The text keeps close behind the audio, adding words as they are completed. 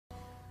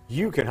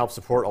You can help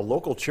support a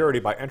local charity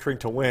by entering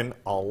to win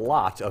a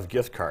lot of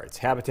gift cards.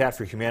 Habitat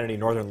for Humanity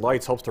Northern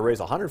Lights hopes to raise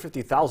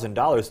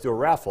 $150,000 through a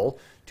raffle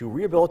to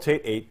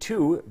rehabilitate a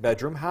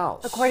 2-bedroom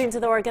house. According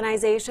to the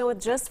organization,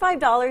 with just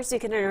 $5, you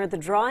can enter the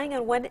drawing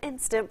and win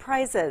instant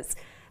prizes.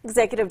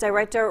 Executive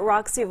Director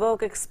Roxy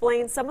Volk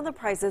explains some of the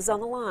prizes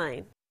on the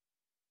line.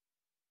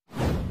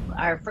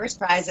 Our first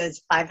prize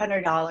is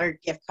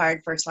 $500 gift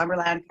card for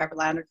Slumberland,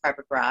 Carpetland, or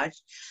Carpet Garage,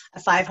 a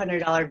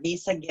 $500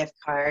 Visa gift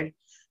card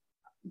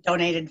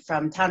donated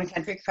from Town and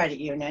Country Credit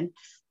Union.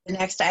 The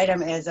next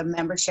item is a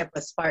membership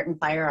with Spartan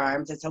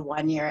Firearms. It's a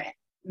 1-year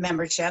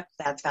membership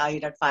that's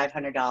valued at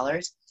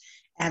 $500.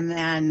 And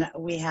then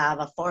we have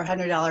a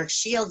 $400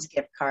 Shields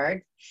gift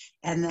card.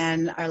 And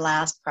then our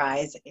last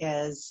prize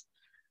is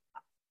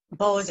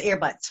Bose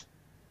earbuds.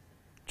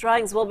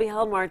 Drawings will be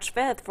held March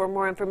 5th. For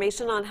more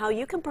information on how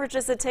you can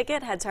purchase a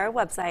ticket, head to our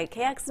website,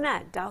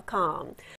 kxnet.com.